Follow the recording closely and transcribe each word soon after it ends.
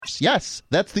course. Yes,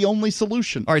 that's the only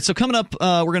solution. All right, so coming up,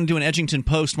 we're going to do an Edgington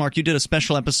Post. Mark, you did a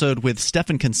special episode with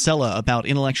Stefan Kinsella about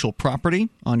intellectual property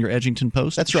on your Edgington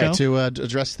Post That's show. right, to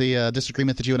address the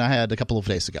disagreement that you and I had a couple of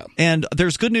days ago. And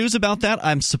there's good news about that.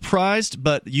 I'm surprised,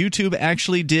 but YouTube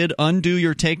actually did undo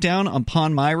your takedown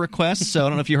upon my request. So I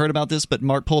don't know if you heard about this, but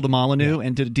Mark pulled a Molyneux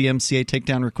and did a DMCA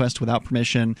takedown request without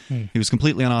permission. He was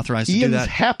completely unauthorized to do that. Ian's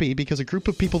happy because a group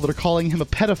of people that are calling him a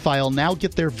pedophile now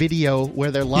get their video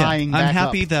where they're lying I'm back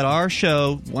happy up. that our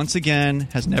show, once again,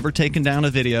 has never taken down a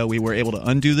video. We were able to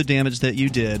undo the damage that you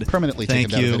did. Permanently Thank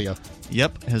taken down you. a video.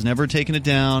 Yep, has never taken it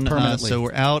down. Permanently. So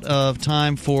we're out of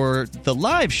time for the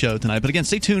live show tonight. But again,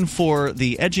 stay tuned for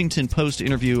the Edgington Post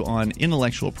interview on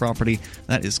intellectual property.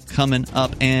 That is coming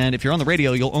up. And if you're on the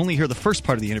radio, you'll only hear the first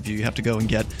part of the interview. You have to go and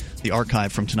get the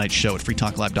archive from tonight's show at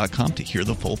freetalklive.com to hear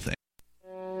the full thing.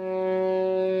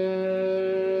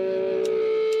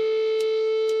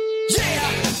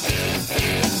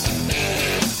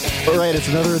 All right, it's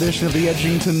another edition of the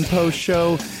Edgington Post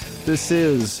Show. This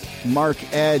is Mark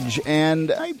Edge,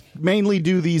 and I mainly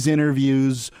do these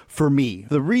interviews for me.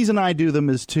 The reason I do them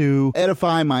is to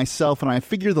edify myself, and I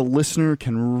figure the listener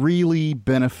can really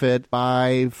benefit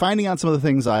by finding out some of the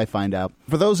things I find out.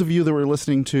 For those of you that were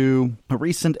listening to a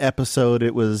recent episode,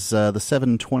 it was the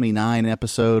 729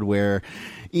 episode where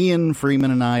Ian Freeman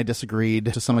and I disagreed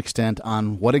to some extent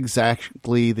on what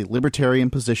exactly the libertarian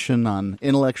position on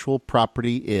intellectual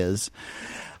property is.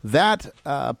 That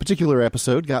particular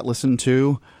episode got listened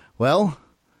to, well,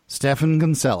 Stefan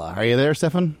Kinsella. Are you there,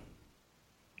 Stefan?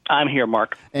 I'm here,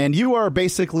 Mark. And you are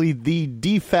basically the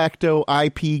de facto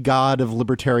IP god of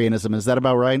libertarianism. Is that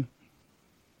about right?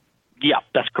 Yeah,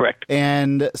 that's correct.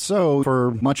 And so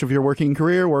for much of your working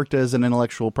career, worked as an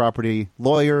intellectual property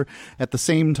lawyer, at the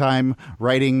same time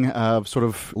writing sort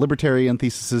of libertarian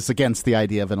theses against the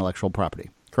idea of intellectual property.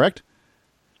 Correct?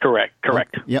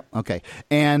 Correct. Yep. Okay.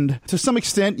 And to some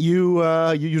extent,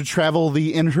 you travel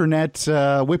the internet,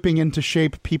 whipping into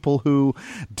shape people who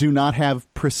do not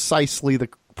have precisely the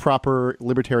proper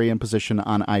libertarian position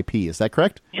on IP. Is that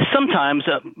correct? Sometimes,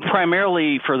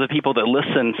 primarily for the people that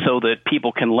listen so that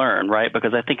people can learn, right?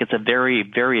 Because I think it's a very,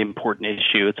 very important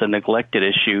issue. It's a neglected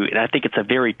issue, and I think it's a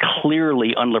very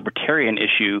clearly unlibertarian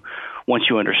issue once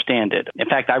you understand it. In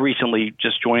fact, I recently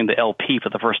just joined the LP for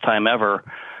the first time ever,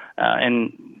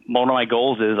 and one of my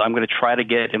goals is I'm going to try to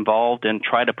get involved and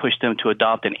try to push them to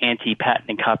adopt an anti-patent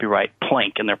and copyright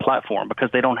plank in their platform because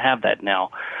they don't have that now.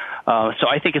 So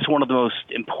I think it's one of the most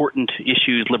important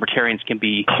issues libertarians can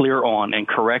be clear on and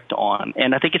correct on.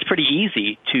 And I think it's pretty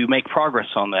easy to make progress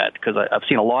on that because I've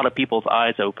seen a lot of people's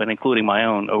eyes open, including my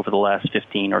own, over the last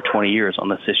 15 or 20 years on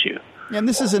this issue. And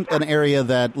this isn't an area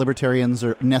that libertarians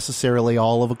are necessarily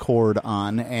all of accord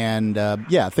on. And,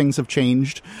 things have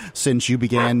changed since you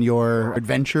began your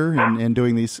adventure in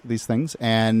doing these things.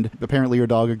 And apparently your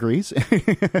dog agrees.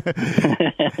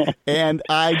 And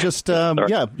I just,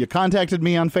 you contacted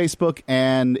me on Facebook.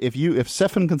 And if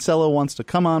Stefan Kinsella wants to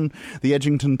come on the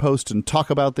Edgington Post and talk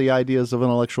about the ideas of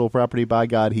intellectual property, by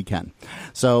God, he can.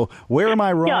 So where am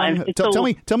I wrong? Yeah,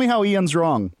 tell me how Ian's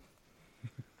wrong.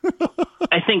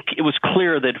 I think it was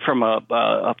clear that from a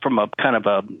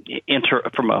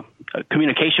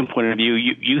communication point of view,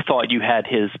 you thought you had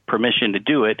his permission to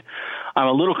do it. I'm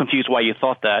a little confused why you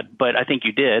thought that, but I think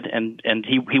you did, and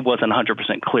he wasn't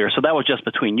 100% clear. So that was just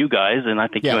between you guys, and I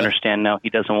think you understand now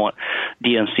he doesn't want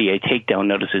DMCA takedown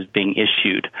notices being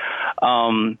issued.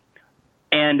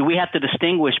 And we have to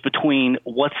distinguish between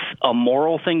what's a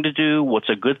moral thing to do, what's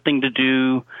a good thing to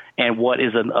do, and what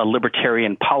is a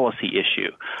libertarian policy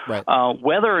issue. Right.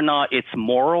 Whether or not it's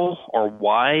moral or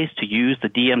wise to use the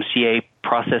DMCA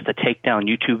process to take down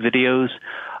YouTube videos,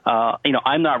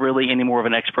 I'm not really any more of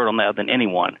an expert on that than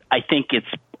anyone. I think it's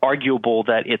arguable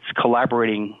that it's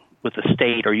collaborating with the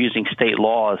state or using state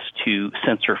laws to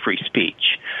censor free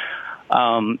speech.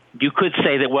 You could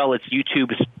say that, well, it's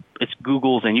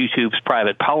Google's and YouTube's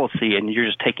private policy, and you're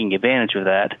just taking advantage of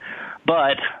that.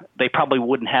 But they probably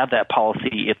wouldn't have that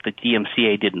policy if the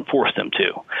DMCA didn't force them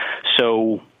to.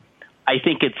 So I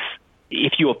think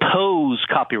if you oppose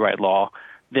copyright law,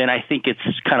 then I think it's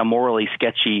kind of morally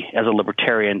sketchy as a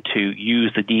libertarian to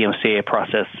use the DMCA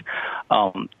process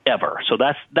ever. So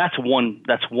that's one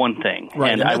thing.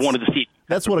 Right, and I wanted to see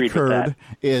That's what occurred.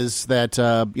 Is that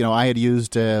I had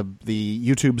used the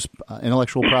YouTube's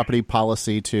intellectual property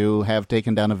policy to have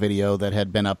taken down a video that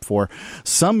had been up for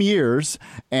some years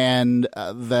and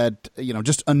that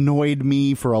just annoyed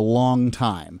me for a long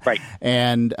time, right?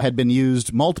 And had been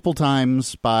used multiple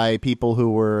times by people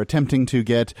who were attempting to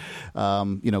get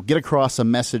across a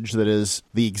message that is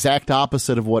the exact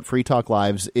opposite of what Free Talk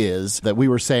Live's is. That we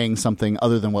were saying something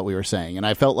other than what we were saying, and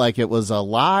I felt like it was a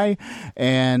lie,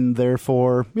 and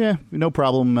therefore, no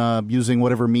problem using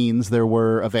whatever means there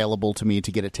were available to me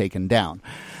to get it taken down.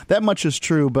 That much is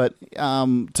true, but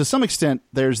to some extent,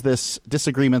 there's this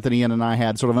disagreement that Ian and I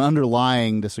had, sort of an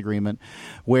underlying disagreement,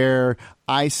 where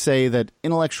I say that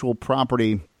intellectual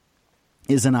property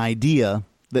is an idea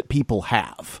that people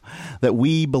have, that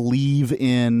we believe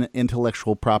in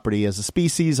intellectual property as a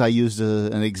species. I used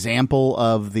an example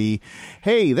of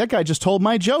hey, that guy just told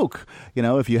my joke.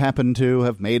 If you happen to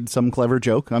have made some clever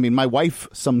joke. I mean, my wife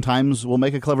sometimes will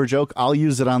make a clever joke. I'll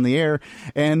use it on the air.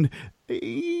 And,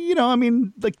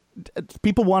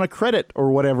 people want a credit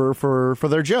or whatever for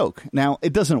their joke. Now,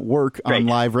 it doesn't work on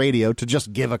live radio to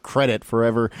just give a credit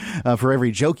for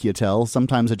every joke you tell.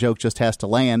 Sometimes a joke just has to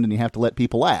land and you have to let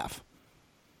people laugh.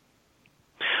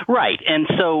 Right. And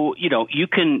so, you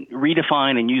can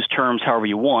redefine and use terms however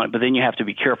you want, but then you have to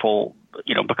be careful,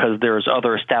 because there's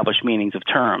other established meanings of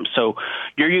terms. So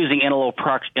you're using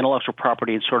intellectual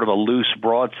property in sort of a loose,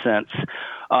 broad sense.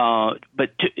 And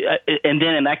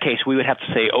then in that case, we would have to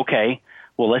say, okay,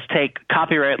 well, let's take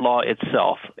copyright law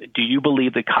itself. Do you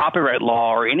believe that copyright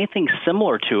law or anything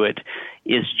similar to it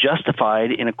is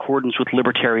justified in accordance with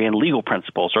libertarian legal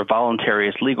principles or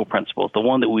voluntarist legal principles, the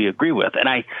one that we agree with? And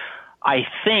I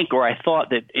think, or I thought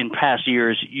that in past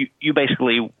years, you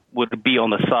basically would be on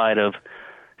the side of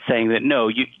saying that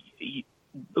no,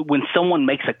 when someone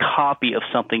makes a copy of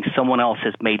something someone else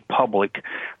has made public,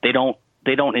 they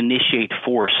don't initiate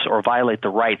force or violate the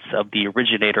rights of the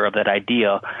originator of that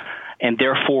idea, and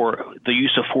therefore the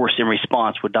use of force in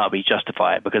response would not be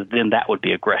justified, because then that would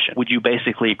be aggression. Would you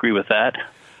basically agree with that?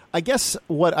 I guess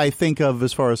what I think of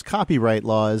as far as copyright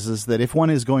law is that if one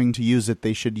is going to use it,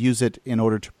 they should use it in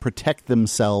order to protect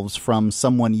themselves from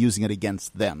someone using it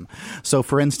against them. So,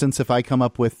 for instance, if I come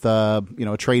up with a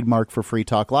trademark for Free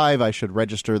Talk Live, I should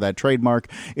register that trademark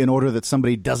in order that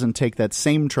somebody doesn't take that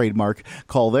same trademark,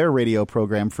 call their radio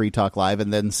program Free Talk Live,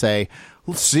 and then say,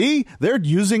 see, they're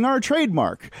using our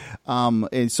trademark.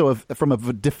 And so from a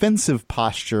defensive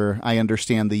posture, I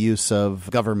understand the use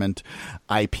of government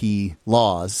IP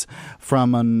laws.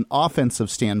 From an offensive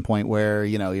standpoint, where,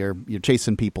 you're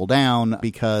chasing people down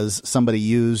because somebody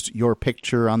used your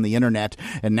picture on the internet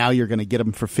and now you're going to get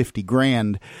them for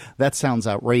 $50,000, that sounds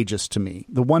outrageous to me.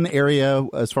 The one area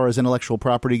as far as intellectual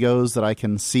property goes that I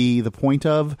can see the point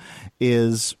of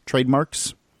is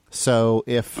trademarks. So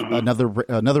if another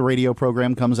radio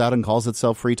program comes out and calls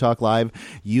itself Free Talk Live,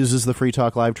 uses the Free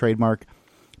Talk Live trademark,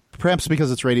 perhaps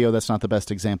because it's radio, that's not the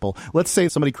best example. Let's say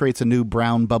somebody creates a new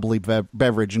brown bubbly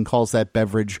beverage and calls that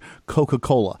beverage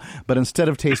Coca-Cola. But instead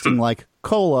of tasting like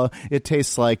cola, it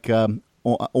tastes like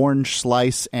orange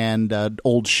slice and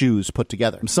old shoes put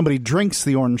together. Somebody drinks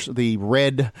the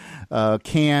red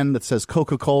can that says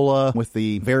Coca-Cola with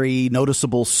the very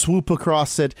noticeable swoop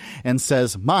across it and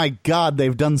says, my God,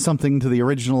 they've done something to the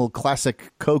original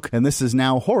classic Coke and this is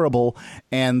now horrible,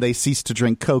 and they cease to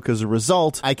drink Coke as a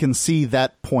result. I can see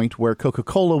that point where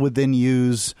Coca-Cola would then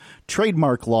use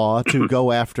trademark law to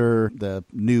go after the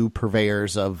new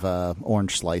purveyors of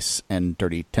orange slice and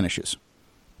dirty tennis shoes.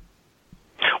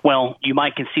 Well, you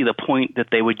might can see the point that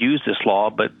they would use this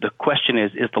law, but the question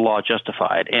is the law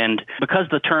justified? And because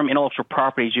the term intellectual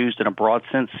property is used in a broad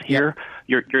sense here,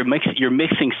 you're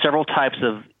mixing several types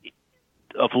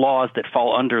of laws that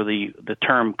fall under the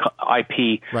term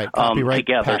IP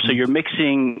together. Patent. So you're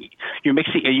mixing. You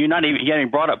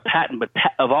haven't brought up patent, but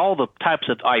of all the types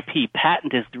of IP,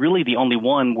 patent is really the only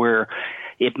one where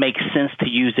it makes sense to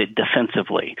use it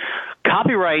defensively.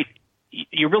 Copyright,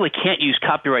 you really can't use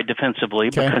copyright defensively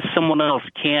because someone else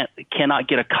cannot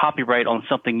get a copyright on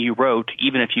something you wrote,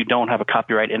 even if you don't have a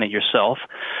copyright in it yourself.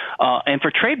 And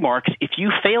for trademarks, if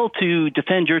you fail to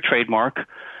defend your trademark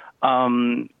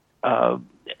and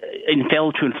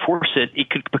fail to enforce it, it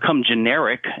could become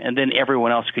generic, and then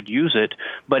everyone else could use it,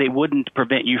 but it wouldn't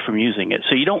prevent you from using it.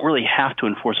 So you don't really have to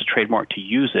enforce a trademark to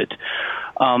use it.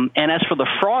 And as for the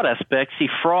fraud aspect,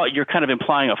 fraud, you're kind of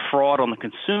implying a fraud on the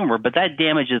consumer, but that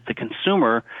damages the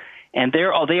consumer, and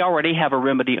they already have a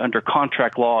remedy under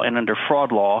contract law and under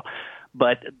fraud law,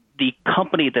 but the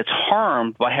company that's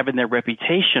harmed by having their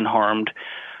reputation harmed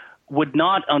would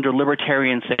not, under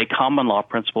libertarian, say, common law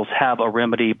principles, have a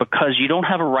remedy because you don't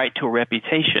have a right to a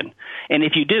reputation. And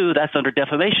if you do, that's under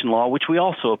defamation law, which we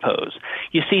also oppose.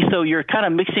 You see, so you're kind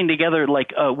of mixing together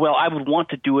like, well, I would want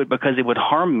to do it because it would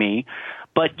harm me.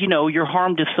 But, you're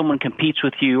harmed if someone competes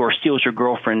with you or steals your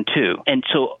girlfriend, too. And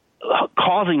so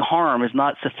causing harm is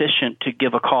not sufficient to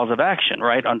give a cause of action,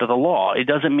 right, under the law. It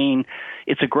doesn't mean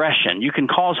it's aggression. You can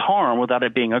cause harm without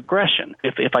it being aggression.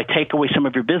 If I take away some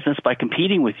of your business by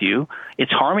competing with you,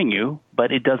 it's harming you,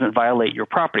 but it doesn't violate your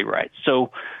property rights.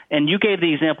 So, and you gave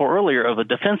the example earlier of a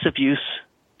defensive use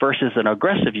versus an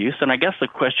aggressive use, and I guess the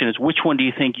question is, which one do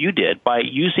you think you did by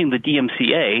using the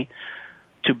DMCA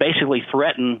to basically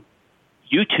threaten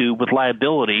YouTube with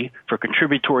liability for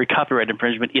contributory copyright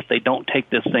infringement if they don't take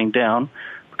this thing down,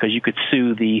 because you could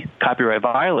sue the copyright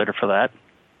violator for that?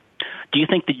 Do you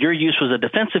think that your use was a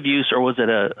defensive use or was it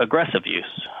an aggressive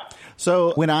use?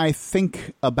 So when I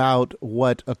think about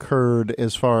what occurred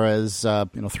as far as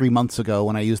 3 months ago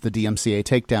when I used the DMCA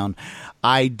takedown,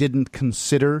 I didn't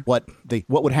consider what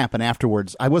would happen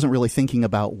afterwards. I wasn't really thinking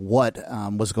about what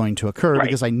was going to occur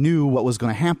because I knew what was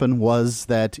going to happen was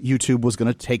that YouTube was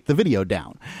going to take the video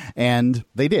down, and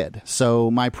they did. So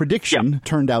my prediction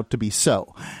turned out to be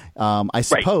so. I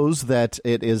suppose that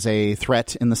it is a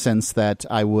threat in the sense that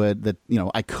I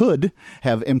could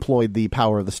have employed the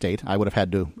power of the state. I would have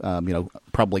had to,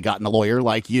 probably gotten a lawyer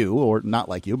like you, or not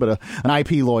like you, but an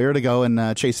IP lawyer to go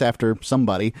and chase after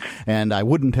somebody. And I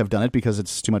wouldn't have done it because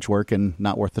it's too much work and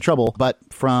not worth the trouble. But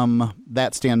from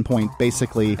that standpoint,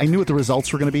 basically, I knew what the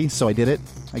results were going to be, so I did it,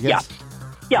 I guess.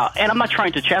 Yeah, and I'm not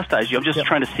trying to chastise you. I'm just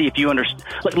trying to see if you understand.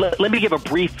 Let me give a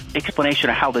brief explanation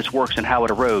of how this works and how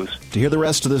it arose. To hear the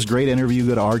rest of this great interview,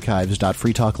 go to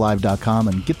archives.freetalklive.com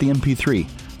and get the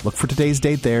MP3. Look for today's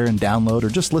date there and download or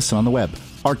just listen on the web.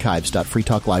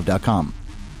 archives.freetalklive.com.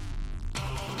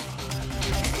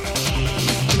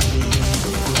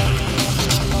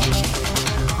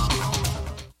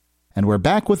 And we're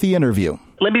back with the interview.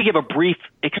 Let me give a brief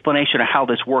explanation of how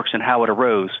this works and how it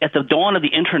arose. At the dawn of the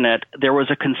Internet, there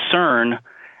was a concern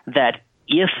that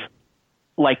if,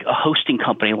 like a hosting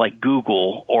company like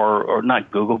Google, or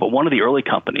not Google, but one of the early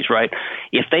companies, right,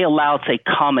 if they allowed, say,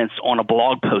 comments on a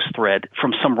blog post thread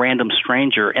from some random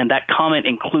stranger, and that comment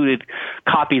included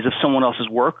copies of someone else's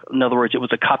work, in other words, it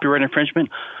was a copyright infringement,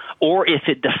 or if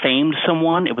it defamed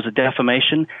someone, it was a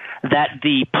defamation, that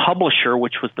the publisher,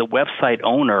 which was the website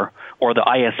owner or the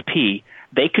ISP,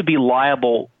 they could be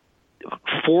liable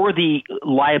for the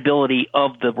liability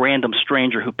of the random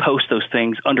stranger who posts those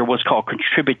things under what's called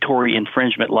contributory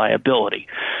infringement liability.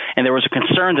 And there was a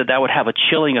concern that that would have a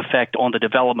chilling effect on the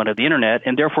development of the Internet,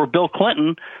 and therefore Bill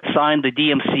Clinton signed the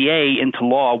DMCA into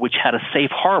law, which had a safe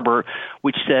harbor,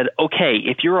 which said, okay,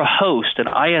 if you're a host, an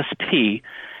ISP,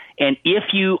 and if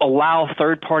you allow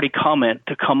third-party comment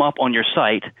to come up on your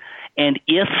site, and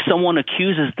if someone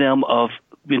accuses them of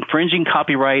infringing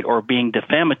copyright or being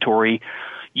defamatory,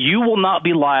 you will not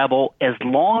be liable as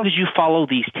long as you follow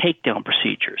these takedown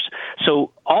procedures.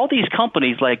 So all these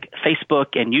companies like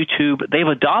Facebook and YouTube, they've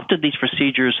adopted these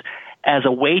procedures as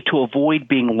a way to avoid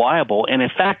being liable. And in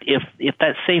fact, if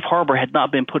that safe harbor had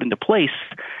not been put into place,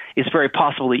 it's very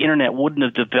possible the Internet wouldn't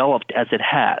have developed as it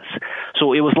has.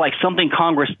 So it was like something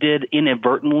Congress did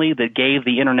inadvertently that gave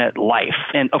the Internet life.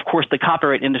 And, of course, the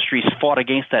copyright industry's fought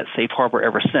against that safe harbor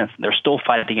ever since. They're still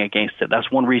fighting against it. That's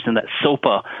one reason that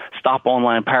SOPA, Stop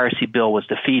Online Piracy Bill, was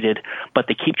defeated, but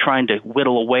they keep trying to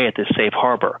whittle away at this safe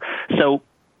harbor. So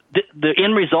the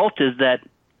end result is that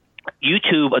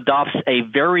YouTube adopts a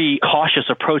very cautious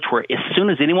approach where as soon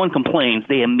as anyone complains,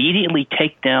 they immediately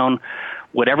take down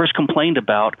whatever's complained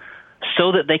about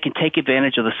so that they can take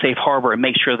advantage of the safe harbor and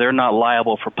make sure they're not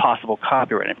liable for possible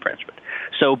copyright infringement.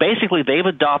 So basically, they've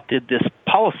adopted this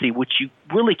policy, which you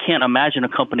really can't imagine a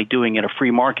company doing in a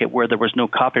free market where there was no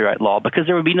copyright law, because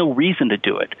there would be no reason to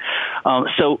do it.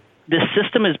 So this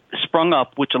system is sprung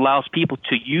up, which allows people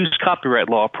to use copyright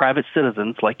law, private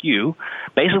citizens like you.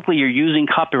 Basically, you're using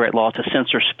copyright law to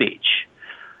censor speech.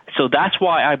 So that's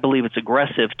why I believe it's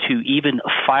aggressive to even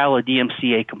file a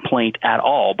DMCA complaint at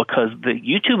all, because the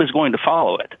YouTube is going to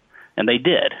follow it, and they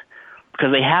did,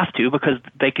 because they have to, because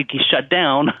they could get shut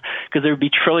down, because there would be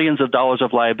trillions of dollars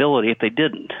of liability if they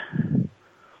didn't.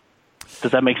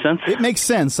 Does that make sense? It makes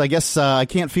sense. I guess I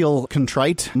can't feel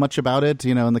contrite much about it,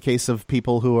 in the case of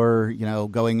people who are,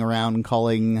 going around and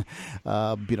calling,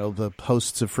 the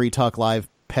hosts of Free Talk Live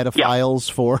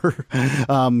pedophiles for,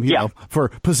 for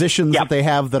positions that they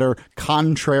have that are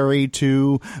contrary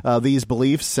to these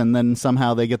beliefs, and then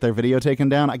somehow they get their video taken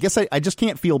down. I guess I just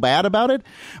can't feel bad about it,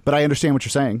 but I understand what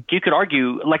you're saying. You could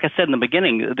argue, like I said in the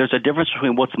beginning, there's a difference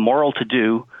between what's moral to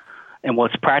do and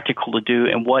what's practical to do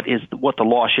and what the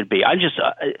law should be.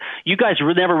 You guys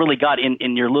never really got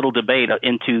in your little debate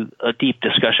into a deep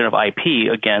discussion of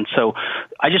IP again. So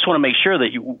I just want to make sure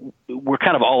that we're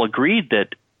kind of all agreed that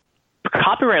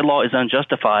copyright law is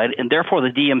unjustified, and therefore the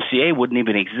DMCA wouldn't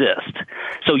even exist.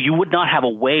 So you would not have a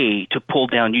way to pull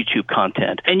down YouTube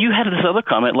content. And you had this other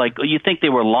comment, like you think they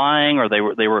were lying, or they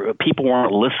were people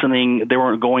weren't listening, they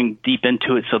weren't going deep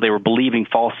into it, so they were believing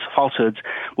falsehoods,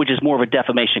 which is more of a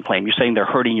defamation claim. You're saying they're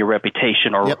hurting your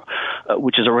reputation, or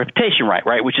which is a reputation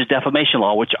right? Which is defamation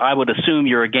law, which I would assume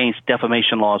you're against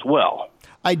defamation law as well.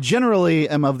 I generally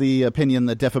am of the opinion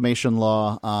that defamation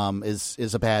law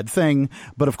is a bad thing.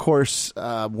 But of course,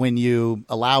 when you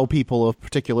allow people of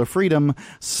particular freedom,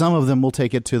 some of them will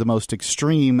take it to the most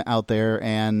extreme out there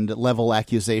and level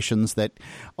accusations that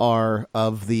are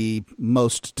of the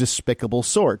most despicable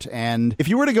sort. And if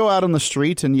you were to go out on the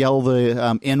street and yell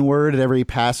the N-word at every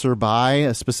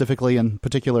passerby, specifically in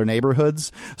particular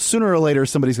neighborhoods, sooner or later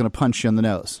somebody's going to punch you in the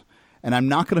nose. And I'm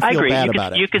not going to feel bad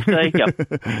about it. You could say,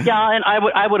 and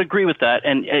I would agree with that.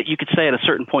 And you could say at a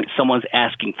certain point someone's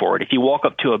asking for it. If you walk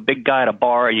up to a big guy at a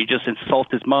bar and you just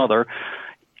insult his mother,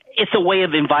 it's a way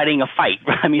of inviting a fight.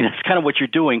 I mean, it's kind of what you're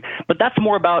doing. But that's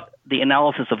more about the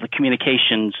analysis of the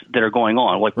communications that are going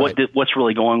on, like what's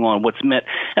really going on, what's meant.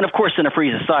 And of course, in a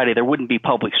free society, there wouldn't be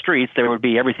public streets.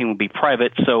 Everything would be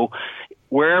private. So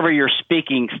wherever you're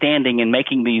standing and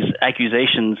making these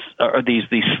accusations or these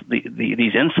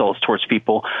insults towards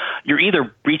people, you're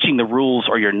either breaching the rules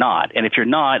or you're not. And if you're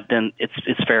not, then it's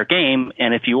fair game.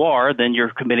 And if you are, then you're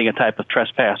committing a type of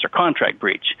trespass or contract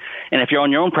breach. And if you're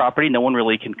on your own property, no one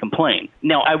really can complain.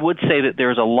 Now, I would say that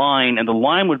there's a line, and the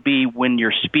line would be when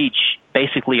your speech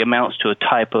basically amounts to a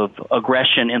type of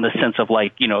aggression in the sense of,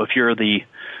 like,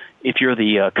 if you're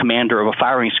the commander of a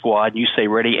firing squad and you say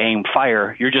ready, aim,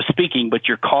 fire, you're just speaking, but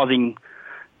you're causing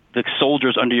the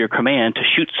soldiers under your command to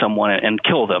shoot someone and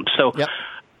kill them. So,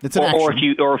 it's an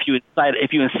action.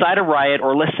 If you incite a riot,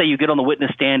 or let's say you get on the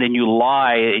witness stand and you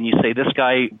lie and you say this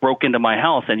guy broke into my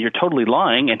house, and you're totally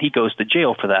lying, and he goes to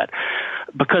jail for that.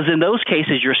 Because in those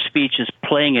cases, your speech is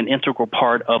playing an integral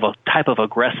part of a type of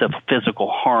aggressive physical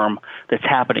harm that's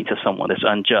happening to someone that's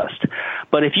unjust.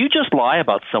 But if you just lie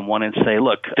about someone and say,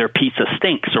 look, their pizza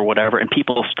stinks or whatever, and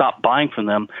people stop buying from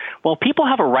them, well, people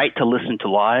have a right to listen to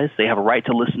lies. They have a right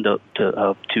to listen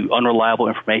to unreliable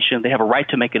information. They have a right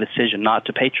to make a decision not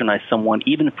to patronize someone,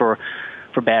 even for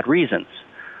bad reasons.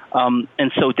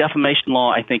 And so defamation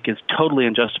law, I think, is totally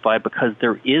unjustified because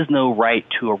there is no right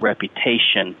to a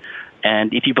reputation.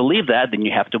 And if you believe that, then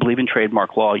you have to believe in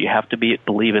trademark law. You have to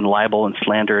believe in libel and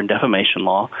slander and defamation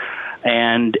law.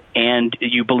 And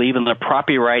you believe in the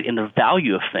property right and the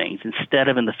value of things instead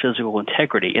of in the physical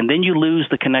integrity. And then you lose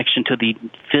the connection to the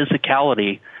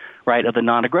physicality, right, of the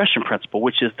non-aggression principle,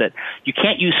 which is that you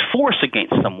can't use force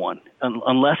against someone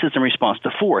unless it's in response to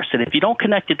force. And if you don't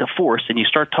connect it to force and you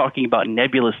start talking about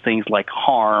nebulous things like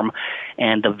harm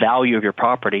and the value of your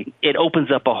property, it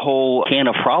opens up a whole can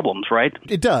of problems, right?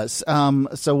 It does.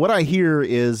 So what I hear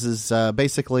is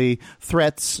basically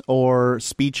threats or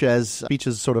speech as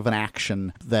sort of an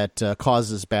action that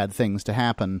causes bad things to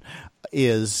happen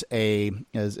is a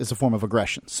form of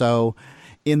aggression. So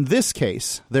in this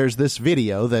case, there's this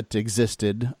video that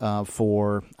existed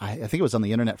for, I think it was on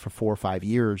the internet for 4 or 5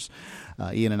 years.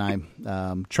 Ian and I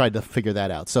tried to figure that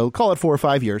out. So call it 4 or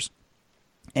 5 years.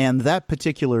 And that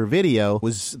particular video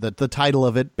was the title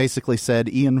of it basically said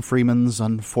Ian Freeman's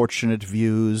unfortunate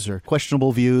views or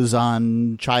questionable views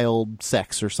on child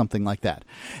sex or something like that.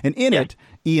 And in it,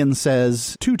 Ian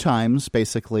says 2 times,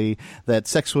 basically, that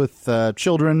sex with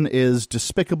children is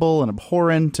despicable and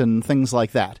abhorrent and things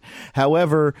like that.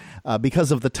 However,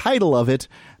 because of the title of it,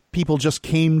 people just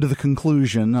came to the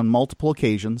conclusion on multiple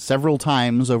occasions, several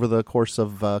times over the course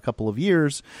of a couple of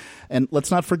years. And let's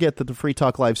not forget that the Free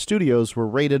Talk Live studios were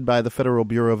raided by the Federal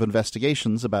Bureau of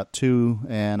Investigations about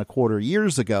 2.25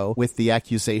 years ago with the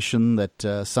accusation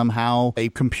that somehow a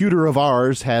computer of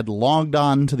ours had logged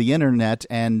on to the internet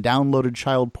and downloaded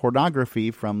child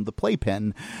pornography from the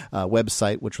Playpen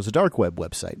website, which was a dark web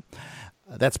website.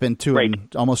 That's been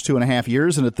almost 2.5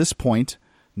 years, and at this point,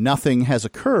 nothing has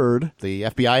occurred. The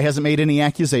FBI hasn't made any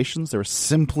accusations. There was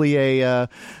simply they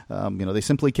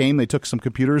simply came, they took some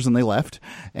computers and they left.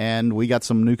 And we got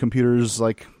some new computers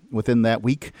like within that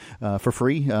week for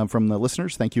free from the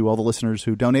listeners. Thank you, all the listeners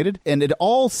who donated. And it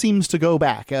all seems to go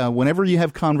back. Whenever you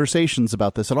have conversations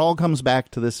about this, it all comes back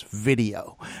to this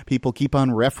video. People keep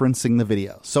on referencing the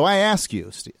video. So I ask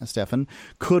you, Stefan,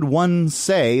 could one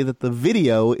say that the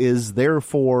video is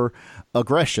therefore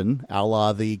aggression, a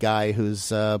la the guy who's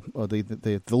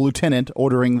the lieutenant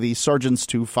ordering the sergeants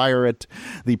to fire at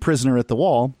the prisoner at the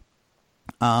wall?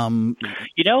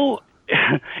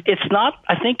 It's not.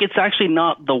 I think it's actually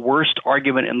not the worst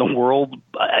argument in the world.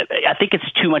 I think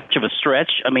it's too much of a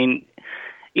stretch. I mean,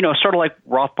 sort of like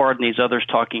Rothbard and these others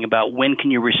talking about when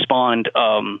can you respond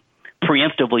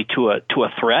preemptively to a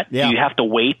threat? Yeah. Do you have to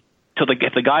wait till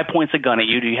if the guy points a gun at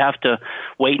you? Do you have to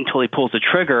wait until he pulls the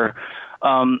trigger?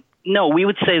 No, we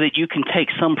would say that you can take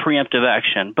some preemptive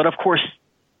action, but of course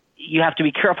you have to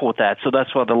be careful with that. So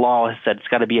that's why the law has said it's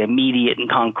got to be immediate and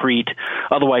concrete.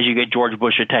 Otherwise, you get George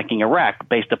Bush attacking Iraq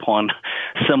based upon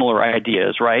similar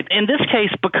ideas, right? In this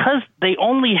case, because they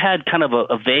only had kind of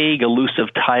a vague,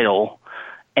 elusive title,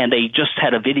 and they just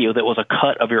had a video that was a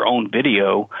cut of your own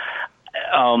video,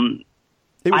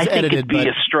 it was I think edited, it'd be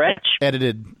a stretch.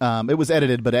 It was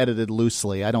edited, but edited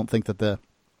loosely. I don't think that the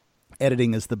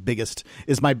editing is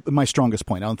my strongest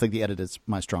point. I don't think the edit is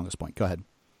my strongest point. Go ahead.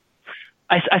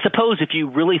 I suppose if you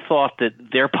really thought that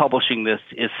their publishing this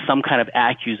is some kind of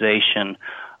accusation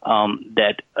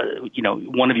that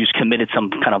one of you's committed some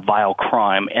kind of vile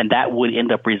crime, and that would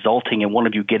end up resulting in one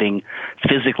of you getting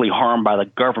physically harmed by the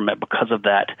government because of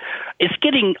that,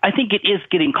 I think it is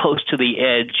getting close to the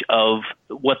edge of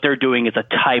what they're doing is a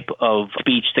type of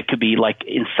speech that could be like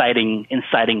inciting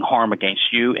harm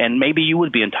against you, and maybe you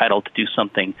would be entitled to do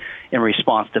something in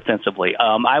response defensively.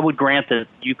 I would grant that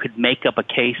you could make up a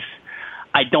case.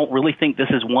 I don't really think this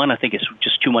is one. I think it's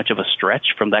just too much of a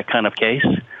stretch from that kind of case.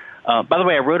 By the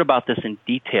way, I wrote about this in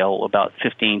detail about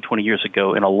 15, 20 years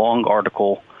ago in a long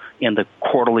article in the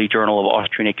Quarterly Journal of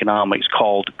Austrian Economics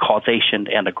called Causation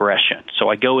and Aggression. So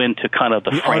I go into kind of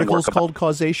the framework. The article's called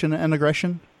Causation and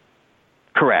Aggression?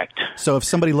 Correct. So if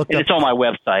somebody looked up... It's on my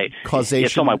website. Causation?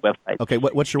 It's on my website. Okay,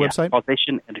 what's your website?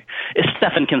 Causation. It's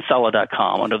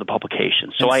StefanKinsella.com under the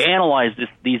publication. So I analyze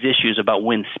these issues about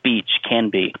when speech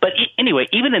can be. But anyway,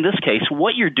 even in this case,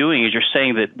 what you're doing is you're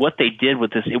saying that what they did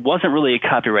with this, it wasn't really a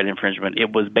copyright infringement.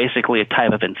 It was basically a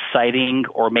type of inciting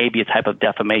or maybe a type of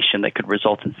defamation that could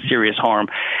result in serious harm.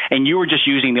 And you were just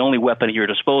using the only weapon at your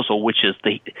disposal, which is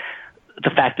the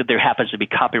fact that there happens to be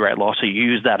copyright law, so you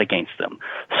use that against them.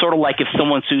 Sort of like if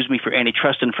someone sues me for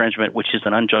antitrust infringement, which is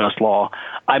an unjust law,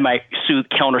 I might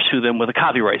countersue them with a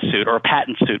copyright suit or a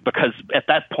patent suit, because at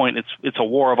that point it's a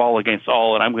war of all against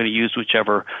all, and I'm going to use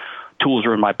whichever tools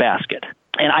are in my basket.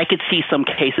 And I could see some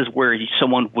cases where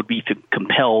someone would be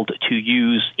compelled to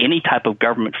use any type of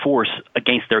government force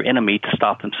against their enemy to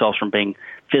stop themselves from being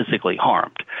physically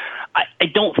harmed. I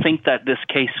don't think that this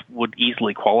case would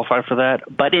easily qualify for that.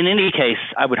 But in any case,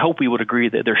 I would hope we would agree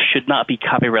that there should not be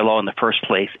copyright law in the first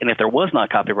place. And if there was not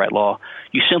copyright law,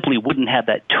 you simply wouldn't have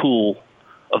that tool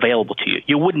available to you.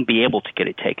 You wouldn't be able to get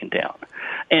it taken down.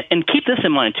 And keep this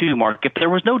in mind, too, Mark. If there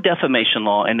was no defamation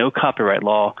law and no copyright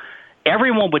law,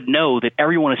 everyone would know that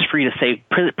everyone is free to say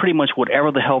pretty much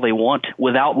whatever the hell they want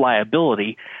without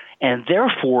liability, and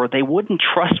therefore they wouldn't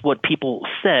trust what people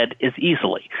said as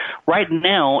easily. Right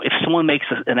now, if someone makes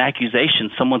an accusation,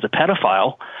 someone's a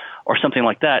pedophile or something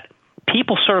like that,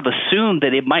 people sort of assume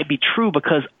that it might be true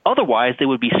because otherwise they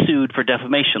would be sued for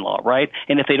defamation law, right?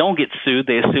 And if they don't get sued,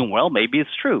 they assume, well, maybe it's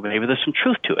true. Maybe there's some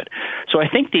truth to it. So I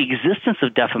think the existence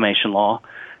of defamation law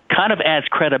kind of adds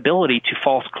credibility to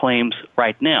false claims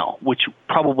right now, which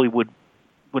probably would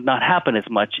not happen as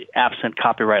much absent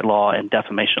copyright law and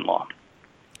defamation law.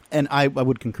 And I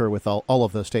would concur with all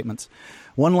of those statements.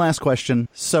 One last question.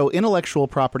 So intellectual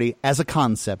property as a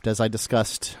concept, as I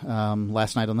discussed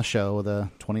last night on the show, the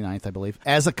 29th, I believe,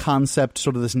 as a concept,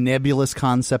 sort of this nebulous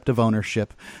concept of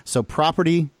ownership. So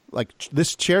property, like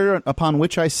this chair upon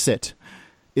which I sit,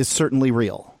 is certainly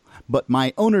real. But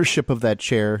my ownership of that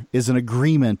chair is an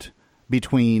agreement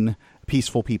between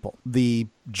peaceful people. The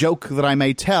joke that I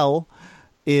may tell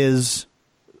is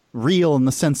real in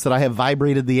the sense that I have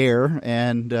vibrated the air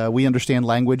and we understand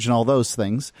language and all those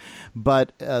things.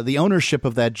 But the ownership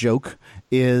of that joke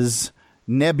is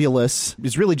nebulous,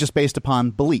 is really just based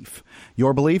upon belief.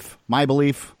 Your belief, my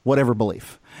belief, whatever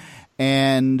belief.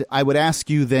 And I would ask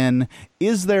you then,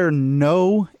 is there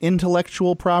no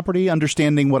intellectual property,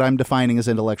 understanding what I'm defining as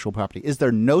intellectual property? Is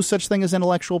there no such thing as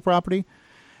intellectual property?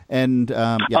 And could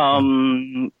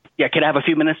I have a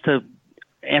few minutes to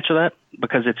answer that?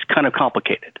 Because it's kind of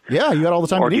complicated. Yeah, you got all the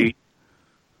time you need.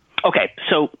 Okay,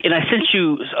 so and I sent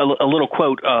you a little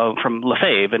quote from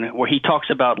Lefebvre, and where he talks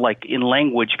about, like, in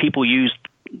language, people use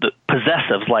the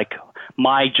possessives like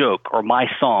my joke or my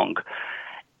song.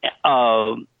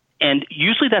 And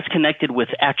usually that's connected with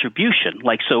attribution,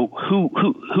 like so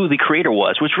who the creator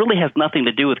was, which really has nothing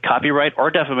to do with copyright or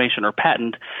defamation or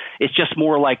patent. It's just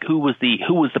more like who was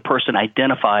the person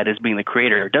identified as being the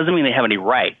creator. It doesn't mean they have any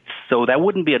rights, so that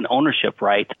wouldn't be an ownership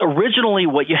right. Originally,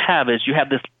 what you have is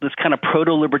this kind of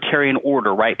proto-libertarian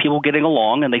order, right? People getting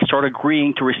along and they start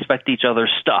agreeing to respect each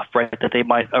other's stuff, right? That they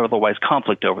might otherwise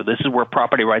conflict over. This is where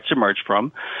property rights emerge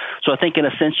from. So I think in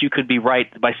a sense you could be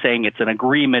right by saying it's an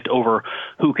agreement over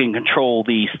who can control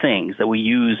these things that we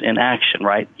use in action,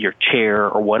 right? Your chair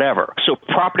or whatever. So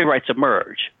property rights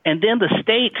emerge. And then the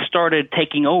state started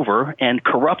taking over and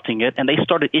corrupting it, and they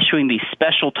started issuing these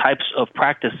special types of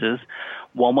practices.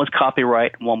 One was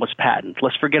copyright, one was patent.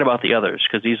 Let's forget about the others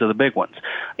because these are the big ones.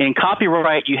 In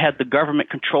copyright, you had the government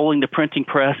controlling the printing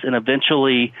press and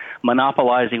eventually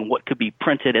monopolizing what could be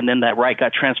printed, and then that right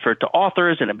got transferred to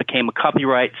authors, and it became a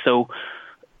copyright. So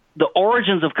the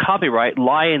origins of copyright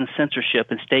lie in censorship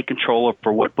and state control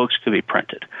over what books could be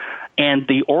printed. And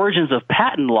the origins of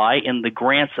patent lie in the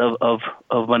grants of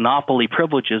monopoly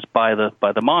privileges by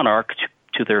the monarch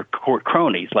to their court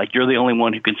cronies. Like, you're the only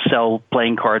one who can sell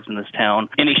playing cards in this town.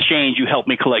 In exchange, you help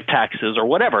me collect taxes or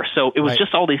whatever. So it was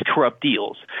just all these corrupt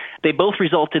deals. They both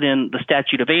resulted in the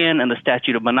Statute of Anne and the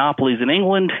Statute of Monopolies in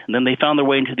England, and then they found their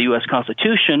way into the U.S.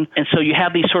 Constitution. And so you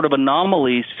have these sort of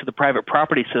anomalies to the private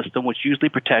property system, which usually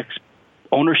protects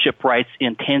ownership rights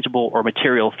in tangible or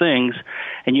material things.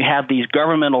 And you have these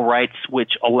governmental rights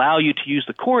which allow you to use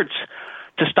the courts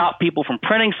to stop people from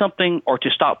printing something or to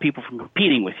stop people from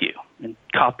competing with you in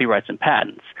copyrights and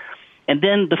patents. And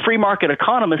then the free market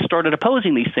economists started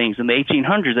opposing these things in the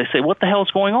 1800s. They say, what the hell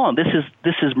is going on? This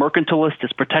is mercantilist,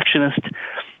 it's protectionist,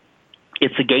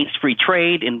 it's against free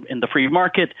trade in the free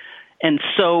market. And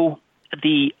so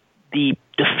the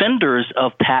defenders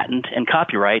of patent and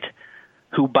copyright,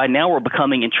 who by now were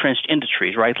becoming entrenched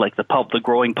industries, right? Like the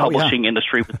growing publishing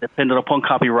industry was dependent upon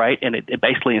copyright, and it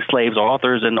basically enslaves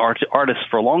authors and artists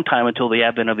for a long time until the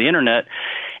advent of the internet.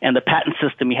 And the patent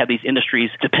system, you have these industries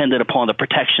dependent upon the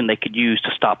protection they could use to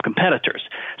stop competitors.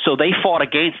 So they fought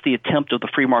against the attempt of the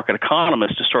free market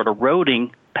economists to start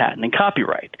eroding patent and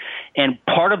copyright. And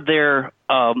part of their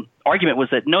argument was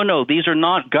that, no, these are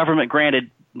not government-granted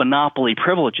monopoly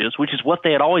privileges, which is what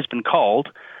they had always been called.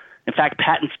 In fact,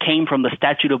 patents came from the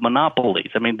Statute of Monopolies.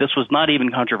 I mean, this was not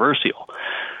even controversial.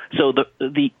 So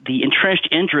the entrenched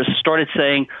interests started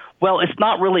saying, well, it's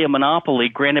not really a monopoly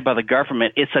granted by the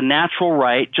government. It's a natural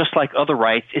right, just like other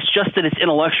rights. It's just that it's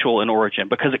intellectual in origin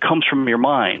because it comes from your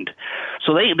mind.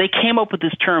 So they came up with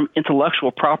this term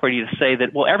intellectual property to say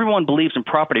that, well, everyone believes in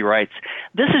property rights.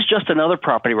 This is just another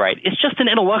property right. It's just an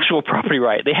intellectual property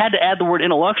right. They had to add the word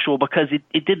intellectual because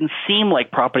it didn't seem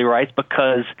like property rights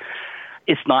because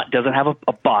doesn't have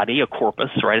a body, a corpus,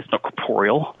 right? It's not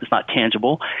corporeal. It's not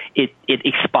tangible. It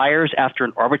expires after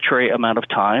an arbitrary amount of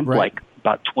time, like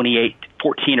about 14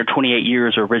 or 28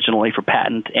 years originally for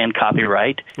patent and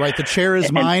copyright. Right. The chair is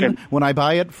mine when I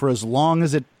buy it for as long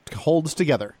as it holds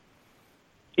together.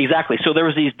 Exactly. So there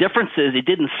was these differences. It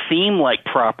didn't seem like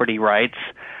property rights.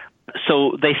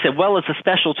 So they said, well, it's a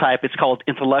special type. It's called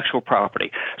intellectual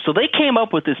property. So they came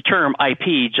up with this term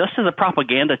IP just as a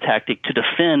propaganda tactic to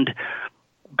defend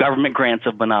government grants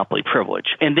of monopoly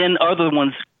privilege. And then other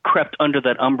ones crept under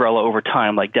that umbrella over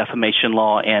time, like defamation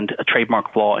law and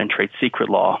trademark law and trade secret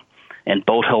law and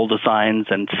boat hull designs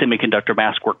and semiconductor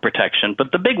mask work protection.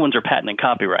 But the big ones are patent and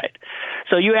copyright.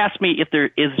 So you asked me if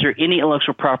is there any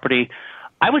intellectual property.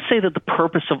 I would say that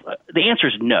the answer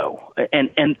is no. And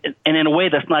in a way,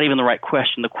 that's not even the right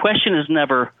question. The question is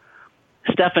never,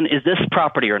 Stefan, is this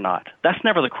property or not? That's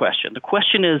never the question. The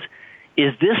question is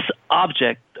this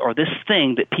object or this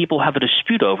thing that people have a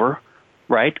dispute over,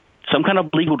 right? Some kind of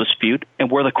legal dispute, and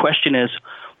where the question is,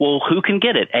 well, who can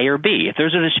get it, A or B? If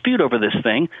there's a dispute over this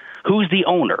thing, who's the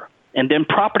owner? And then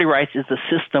property rights is the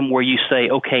system where you say,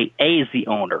 okay, A is the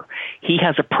owner. He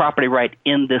has a property right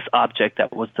in this object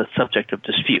that was the subject of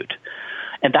dispute.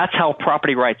 And that's how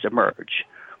property rights emerge.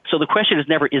 So the question is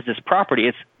never, is this property?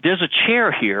 It's, there's a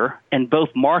chair here, and both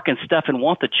Mark and Stefan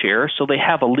want the chair, so they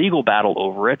have a legal battle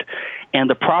over it, and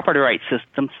the property rights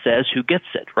system says who gets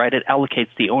it, right? It allocates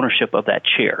the ownership of that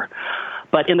chair.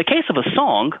 But in the case of a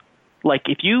song, like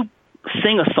if you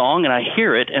sing a song and I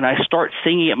hear it and I start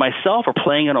singing it myself or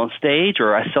playing it on stage,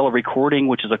 or I sell a recording,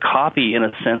 which is a copy in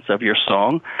a sense of your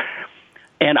song,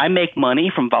 and I make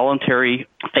money from voluntary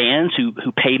fans who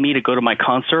pay me to go to my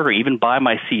concert or even buy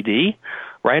my CD,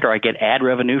 right? Or I get ad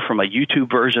revenue from a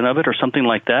YouTube version of it or something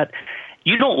like that.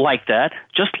 You don't like that.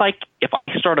 Just like if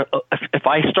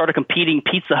I start a competing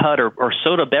Pizza Hut or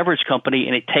soda beverage company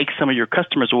and it takes some of your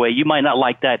customers away, you might not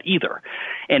like that either.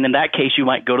 And in that case, you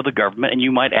might go to the government and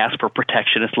you might ask for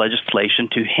protectionist legislation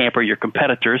to hamper your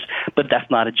competitors, but that's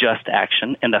not a just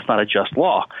action and that's not a just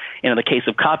law. And in the case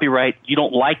of copyright, you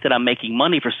don't like that I'm making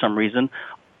money for some reason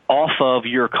off of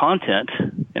your content,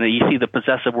 and you see the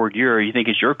possessive word your, you think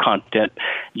it's your content,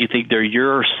 you think they're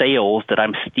your sales that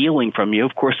I'm stealing from you.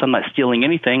 Of course, I'm not stealing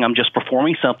anything. I'm just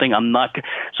performing something. I'm not.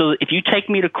 So if you take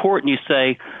me to court and you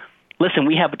say, listen,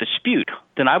 we have a dispute,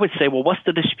 then I would say, well, what's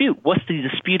the dispute? What's the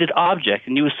disputed object?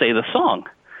 And you would say the song.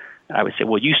 And I would say,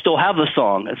 well, you still have the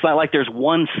song. It's not like there's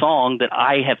one song that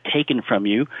I have taken from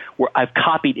you where I've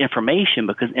copied information,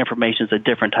 because information is a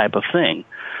different type of thing.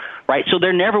 Right, so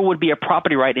there never would be a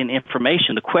property right in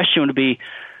information. The question would be,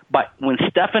 but when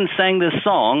Stephan sang this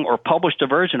song or published a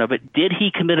version of it, did he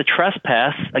commit a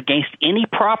trespass against any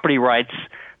property rights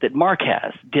that Mark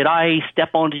has? Did I step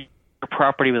onto your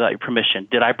property without your permission?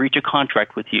 Did I breach a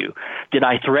contract with you? Did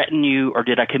I threaten you, or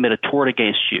did I commit a tort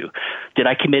against you? Did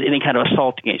I commit any kind of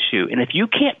assault against you? And if you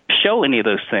can't show any of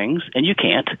those things, and you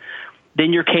can't,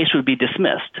 then your case would be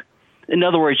dismissed. In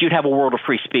other words, you'd have a world of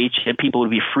free speech, and people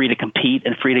would be free to compete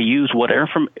and free to use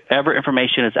whatever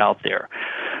information is out there.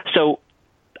 So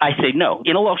I say no.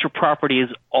 Intellectual property is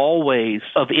always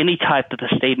of any type that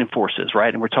the state enforces,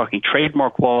 right? And we're talking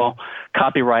trademark law,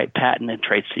 copyright, patent, and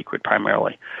trade secret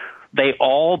primarily. They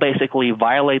all basically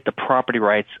violate the property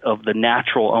rights of the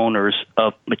natural owners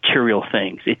of material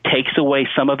things. It takes away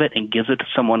some of it and gives it to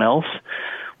someone else,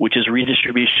 which is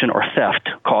redistribution or theft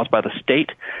caused by the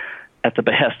state at the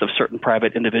behest of certain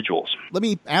private individuals. Let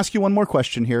me ask you one more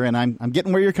question here, and I'm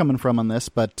getting where you're coming from on this,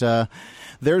 but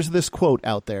there's this quote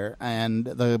out there,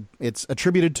 and it's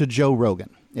attributed to Joe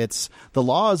Rogan. It's, the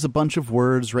law is a bunch of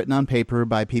words written on paper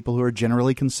by people who are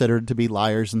generally considered to be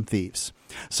liars and thieves.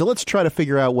 So let's try to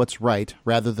figure out what's right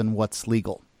rather than what's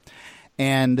legal.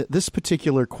 And this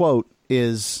particular quote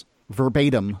is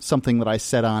verbatim something that I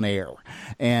said on air,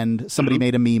 and somebody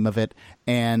made a meme of it,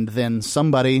 and then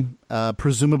somebody,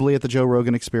 presumably at the Joe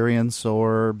Rogan Experience,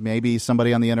 or maybe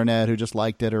somebody on the internet who just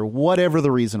liked it, or whatever the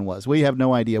reason was. We have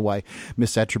no idea why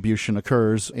misattribution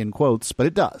occurs in quotes, but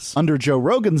it does. Under Joe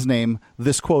Rogan's name,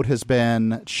 this quote has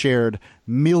been shared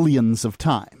millions of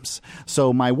times.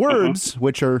 So my words,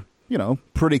 which are,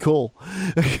 pretty cool,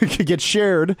 get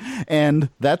shared, and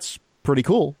that's pretty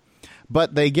cool.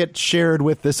 But they get shared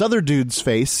with this other dude's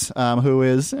face, who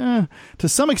is, to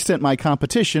some extent, my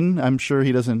competition. I'm sure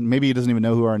maybe he doesn't even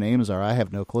know who our names are. I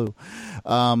have no clue.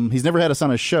 He's never had us on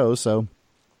his show, so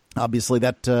obviously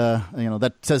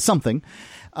that says something.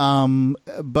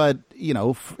 But,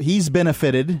 he's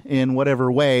benefited in whatever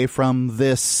way from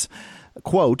this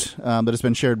quote that has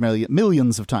been shared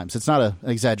millions of times. It's not an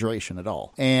exaggeration at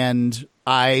all. And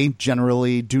I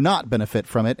generally do not benefit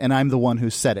from it, and I'm the one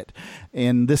who said it.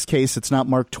 In this case, it's not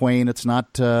Mark Twain, it's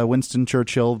not Winston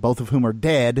Churchill, both of whom are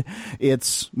dead.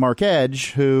 It's Mark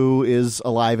Edge, who is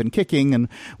alive and kicking, and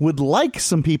would like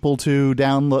some people who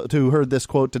heard this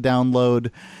quote to download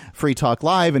Free Talk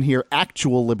Live and hear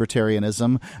actual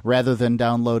libertarianism, rather than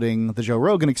downloading the Joe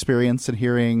Rogan Experience and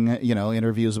hearing,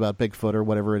 interviews about Bigfoot or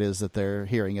whatever it is that they're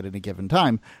hearing at any given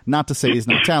time. Not to say he's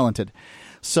not talented.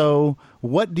 So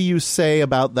what do you say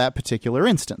about that particular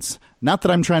instance? Not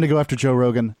that I'm trying to go after Joe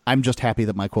Rogan. I'm just happy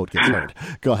that my quote gets heard.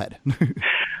 Go ahead.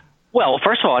 Well,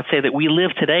 first of all, I'd say that we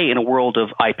live today in a world of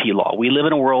IP law. We live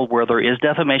in a world where there is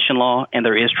defamation law, and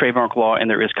there is trademark law, and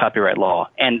there is copyright law.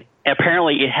 And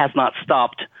apparently it has not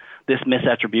stopped this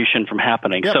misattribution from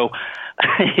happening. Yep. So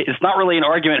it's not really an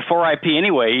argument for IP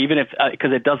anyway, even if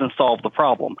because it doesn't solve the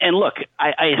problem. And look,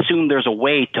 I assume there's a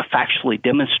way to factually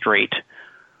demonstrate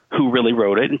who really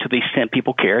wrote it, and to the extent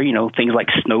people care, things like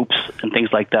Snopes and things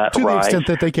like that. To the extent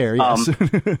that they care, yes.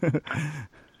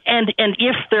 And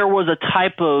if there was a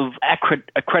type of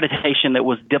accreditation that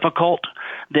was difficult,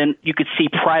 then you could see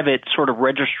private sort of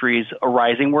registries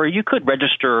arising where you could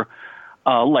register,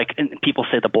 and people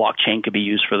say the blockchain could be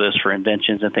used for this, for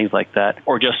inventions and things like that,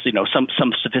 or just some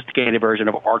sophisticated version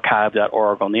of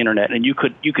archive.org on the internet, and you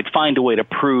could find a way to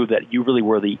prove that you really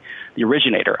were the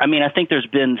originator. I mean, I think there's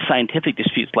been scientific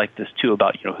disputes like this too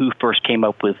about who first came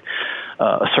up with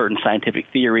a certain scientific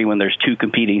theory when there's two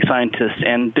competing scientists,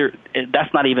 and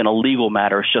that's not even a legal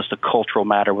matter; it's just a cultural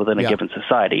matter within a given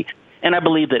society. And I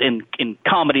believe that in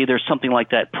comedy, there's something like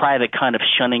that private kind of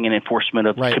shunning and enforcement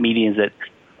of comedians that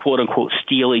quote unquote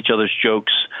steal each other's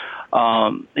jokes.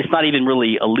 It's not even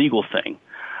really a legal thing.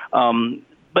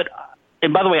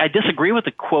 And by the way, I disagree with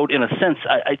the quote in a sense.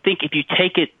 I think if you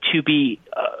take it to be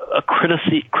a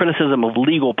criticism of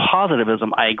legal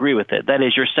positivism, I agree with it. That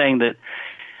is, you're saying that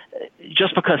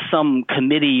just because some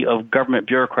committee of government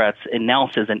bureaucrats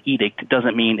announces an edict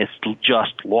doesn't mean it's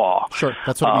just law. Sure,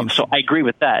 that's what it means. So I agree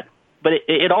with that. But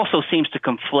it also seems to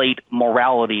conflate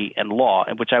morality and law,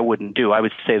 which I wouldn't do. I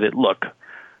would say that, look,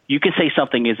 you can say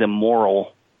something is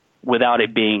immoral without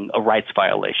it being a rights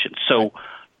violation. So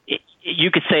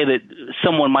you could say that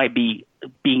someone might be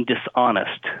being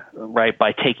dishonest, right,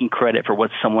 by taking credit for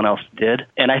what someone else did.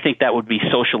 And I think that would be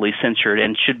socially censured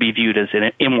and should be viewed as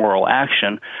an immoral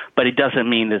action, but it doesn't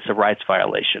mean it's a rights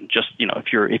violation. Just,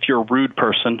 if you're a rude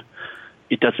person,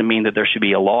 it doesn't mean that there should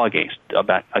be a law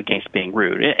against being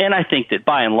rude. And I think that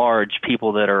by and large,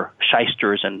 people that are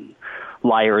shysters and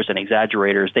liars and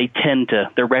exaggerators,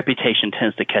 their reputation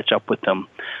tends to catch up with them,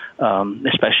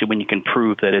 especially when you can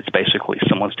prove that it's basically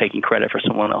someone's taking credit for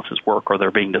someone else's work or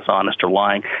they're being dishonest or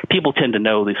lying. People tend to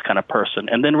know this kind of person.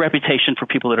 And then reputation for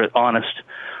people that are honest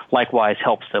likewise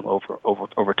helps them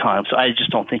over time. So I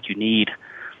just don't think you need,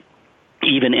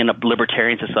 even in a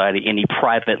libertarian society, any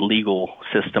private legal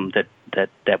system that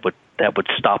would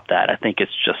stop that. I think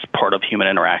it's just part of human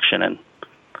interaction and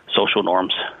social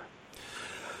norms.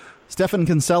 Stephan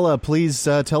Kinsella, please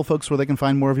tell folks where they can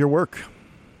find more of your work.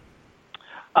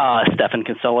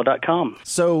 StephanKinsella.com.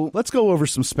 So let's go over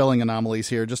some spelling anomalies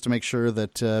here just to make sure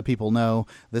that people know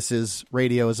this is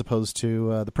radio as opposed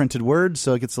to the printed word,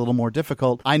 so it gets a little more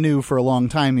difficult. I knew for a long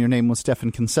time your name was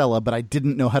Stephan Kinsella, but I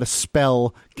didn't know how to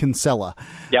spell Kinsella.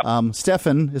 Yep.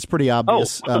 Stephan is pretty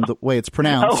obvious the way it's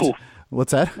pronounced. Oh.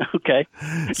 What's that? Okay.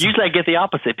 Usually I get the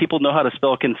opposite. People know how to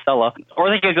spell Kinsella. Or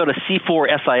they can go to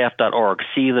c4sif.org,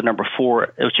 C, the number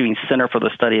 4, which means Center for the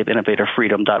Study of Innovative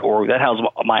Freedom.org. That has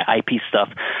my IP stuff.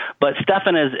 But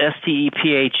Stephan is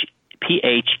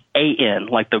Stephan,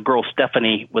 like the girl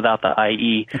Stephanie without the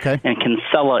IE. Okay. And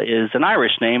Kinsella is an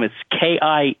Irish name. It's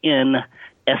Kinsella.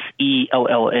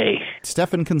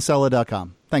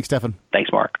 StephanKinsella.com. Thanks, Stephan.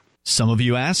 Thanks, Mark. Some of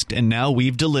you asked, and now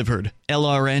we've delivered.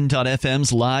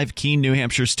 LRN.FM's live Keene, New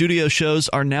Hampshire studio shows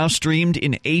are now streamed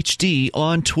in HD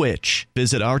on Twitch.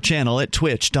 Visit our channel at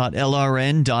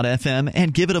twitch.lrn.fm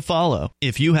and give it a follow.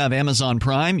 If you have Amazon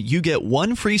Prime, you get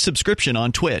 1 free subscription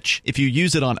on Twitch. If you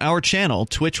use it on our channel,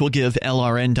 Twitch will give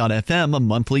LRN.FM a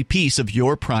monthly piece of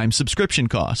your Prime subscription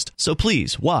cost. So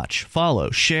please watch,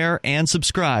 follow, share, and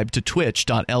subscribe to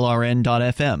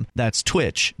twitch.lrn.fm. That's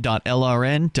twitch.lrn.fm.